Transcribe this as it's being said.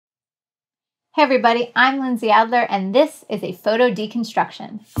Hey everybody, I'm Lindsay Adler and this is a photo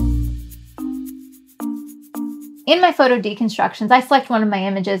deconstruction. In my photo deconstructions, I select one of my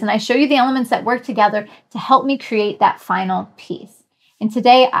images and I show you the elements that work together to help me create that final piece. And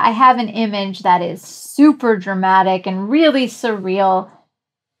today I have an image that is super dramatic and really surreal.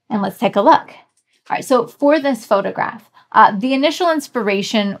 And let's take a look. All right, so for this photograph, the initial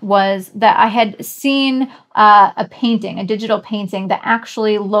inspiration was that I had seen a painting, a digital painting that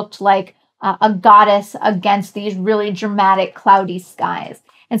actually looked like a goddess against these really dramatic cloudy skies.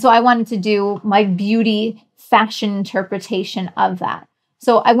 And so I wanted to do my beauty fashion interpretation of that.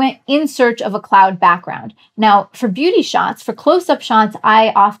 So I went in search of a cloud background. Now for beauty shots, for close-up shots, I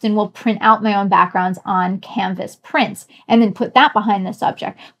often will print out my own backgrounds on canvas prints and then put that behind the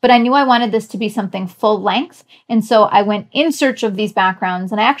subject. But I knew I wanted this to be something full length. And so I went in search of these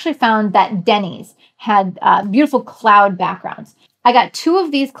backgrounds and I actually found that Denny's had beautiful cloud backgrounds. I got two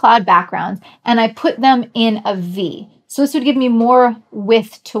of these cloud backgrounds and I put them in a V. So this would give me more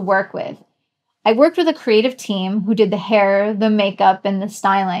width to work with. I worked with a creative team who did the hair, the makeup, and the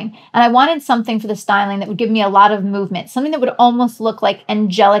styling. And I wanted something for the styling that would give me a lot of movement, something that would almost look like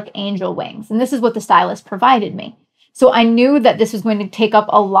angelic angel wings. And this is what the stylist provided me. So I knew that this was going to take up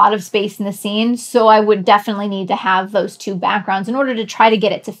a lot of space in the scene. So I would definitely need to have those two backgrounds in order to try to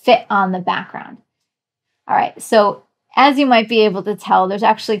get it to fit on the background. All right, so as you might be able to tell, there's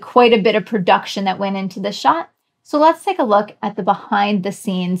actually quite a bit of production that went into the shot. So let's take a look at the behind the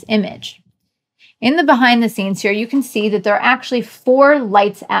scenes image. In the behind the scenes here, you can see that there are actually 4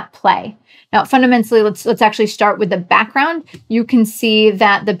 lights at play. Now, fundamentally, let's actually start with the background. You can see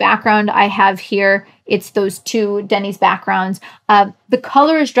that the background I have here, it's those two Denny's backgrounds. The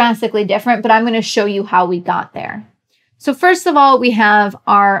color is drastically different, but I'm going to show you how we got there. So first of all, we have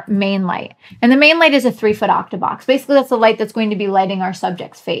our main light. And the main light is a 3-foot octabox. Basically, that's the light that's going to be lighting our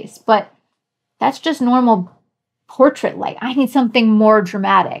subject's face. But that's just normal portrait light. I need something more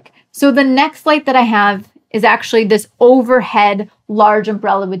dramatic. So the next light that I have is actually this overhead large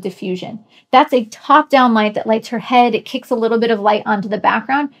umbrella with diffusion. That's a top-down light that lights her head. It kicks a little bit of light onto the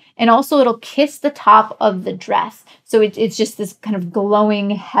background, and also it'll kiss the top of the dress. So it's just this kind of glowing,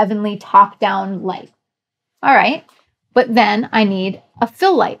 heavenly top-down light. All right. But then I need a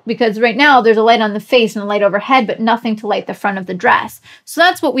fill light because right now there's a light on the face and a light overhead, but nothing to light the front of the dress. So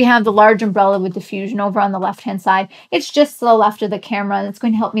that's what we have, the large umbrella with diffusion over on the left-hand side. It's just to the left of the camera and it's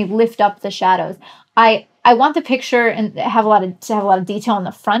going to help me lift up the shadows. I want the picture and have a lot of detail in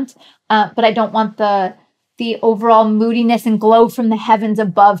the front, but I don't want the overall moodiness and glow from the heavens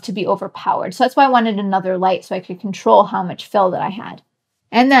above to be overpowered. So that's why I wanted another light so I could control how much fill that I had.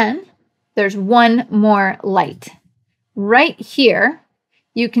 And then there's one more light. Right here,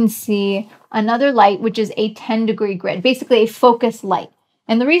 you can see another light, which is a 10-degree grid, basically a focus light.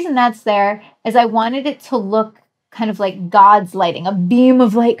 And the reason that's there is I wanted it to look kind of like God's lighting, a beam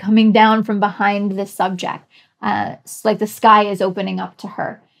of light coming down from behind the subject. It's like the sky is opening up to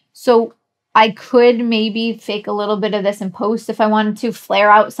her. So I could maybe fake a little bit of this in post if I wanted to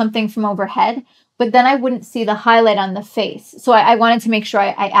flare out something from overhead, but then I wouldn't see the highlight on the face. So I wanted to make sure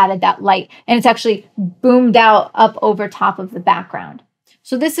I added that light, and it's actually boomed out up over top of the background.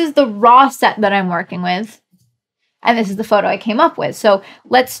 So this is the raw set that I'm working with, and this is the photo I came up with. So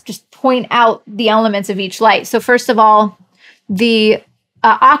let's just point out the elements of each light. So first of all, the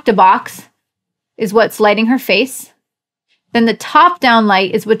octabox is what's lighting her face. Then the top-down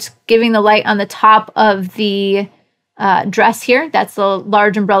light is what's giving the light on the top of the dress here. That's the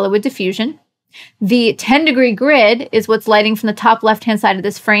large umbrella with diffusion. The 10-degree grid is what's lighting from the top left-hand side of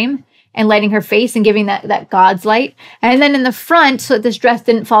this frame and lighting her face and giving that God's light. And then in the front, so that this dress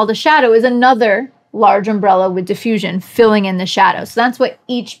didn't fall to shadow, is another large umbrella with diffusion filling in the shadow. So that's what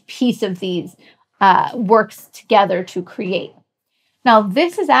each piece of these works together to create. Now,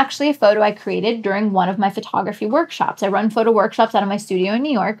 this is actually a photo I created during one of my photography workshops. I run photo workshops out of my studio in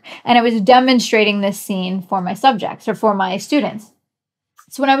New York, and I was demonstrating this scene for my subjects or for my students.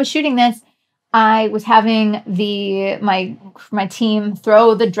 So when I was shooting this, I was having my team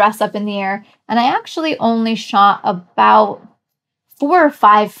throw the dress up in the air, and I actually only shot about 4 or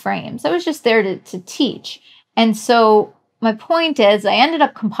 5 frames. I was just there to teach. And so my point is I ended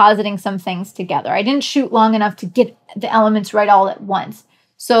up compositing some things together. I didn't shoot long enough to get the elements right all at once.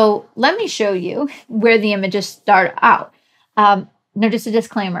 So let me show you where the images start out. Now, just a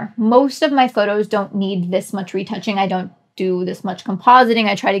disclaimer, most of my photos don't need this much retouching. I don't do this much compositing.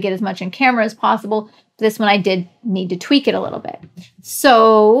 I try to get as much in camera as possible. This one I did need to tweak it a little bit.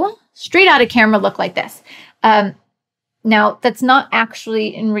 So straight out of camera look like this. Now, that's not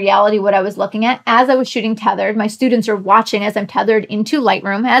actually in reality what I was looking at. As I was shooting tethered, my students are watching as I'm tethered into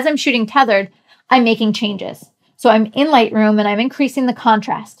Lightroom. As I'm shooting tethered, I'm making changes. So I'm in Lightroom and I'm increasing the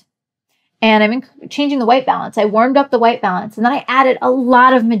contrast. And I'm changing the white balance. I warmed up the white balance. And then I added a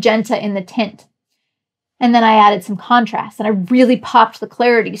lot of magenta in the tint. And then I added some contrast. And I really popped the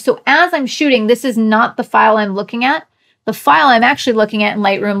clarity. So as I'm shooting, this is not the file I'm looking at. The file I'm actually looking at in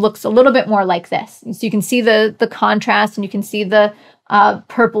Lightroom looks a little bit more like this. So you can see the contrast and you can see the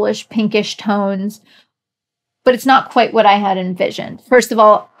purplish, pinkish tones. But it's not quite what I had envisioned. First of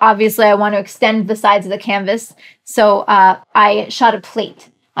all, obviously, I want to extend the sides of the canvas. So I shot a plate.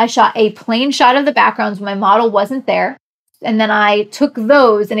 I shot a plain shot of the backgrounds when my model wasn't there. And then I took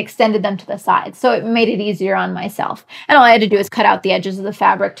those and extended them to the sides. So it made it easier on myself. And all I had to do is cut out the edges of the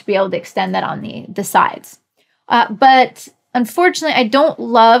fabric to be able to extend that on the sides. But unfortunately, I don't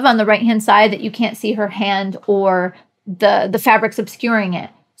love on the right-hand side that you can't see her hand or the fabric's obscuring it.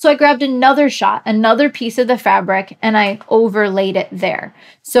 So I grabbed another shot, another piece of the fabric, and I overlaid it there.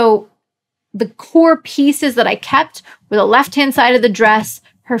 So the core pieces that I kept were the left-hand side of the dress,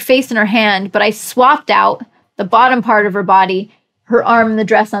 her face and her hand, but I swapped out the bottom part of her body, her arm and the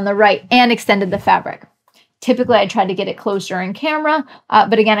dress on the right, and extended the fabric. Typically, I tried to get it closer in camera,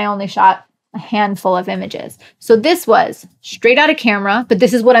 but again, I only shot a handful of images. So this was straight out of camera, but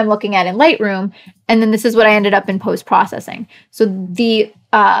this is what I'm looking at in Lightroom, and then this is what I ended up in post-processing. So the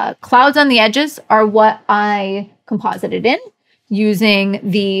clouds on the edges are what I composited in using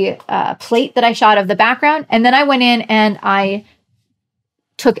the plate that I shot of the background, and then I went in and I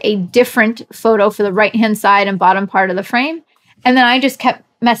took a different photo for the right-hand side and bottom part of the frame, and then I just kept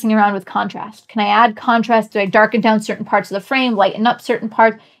messing around with contrast. Can I add contrast? Do I darken down certain parts of the frame, lighten up certain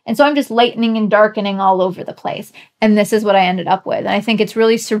parts? And so I'm just lightening and darkening all over the place. And this is what I ended up with. And I think it's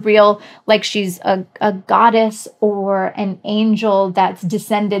really surreal, like she's a goddess or an angel that's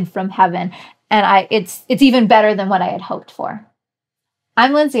descended from heaven. And it's even better than what I had hoped for.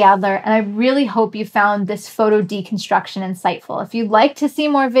 I'm Lindsay Adler, and I really hope you found this photo deconstruction insightful. If you'd like to see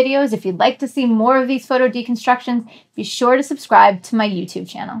more videos, if you'd like to see more of these photo deconstructions, be sure to subscribe to my YouTube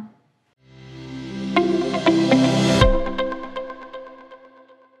channel.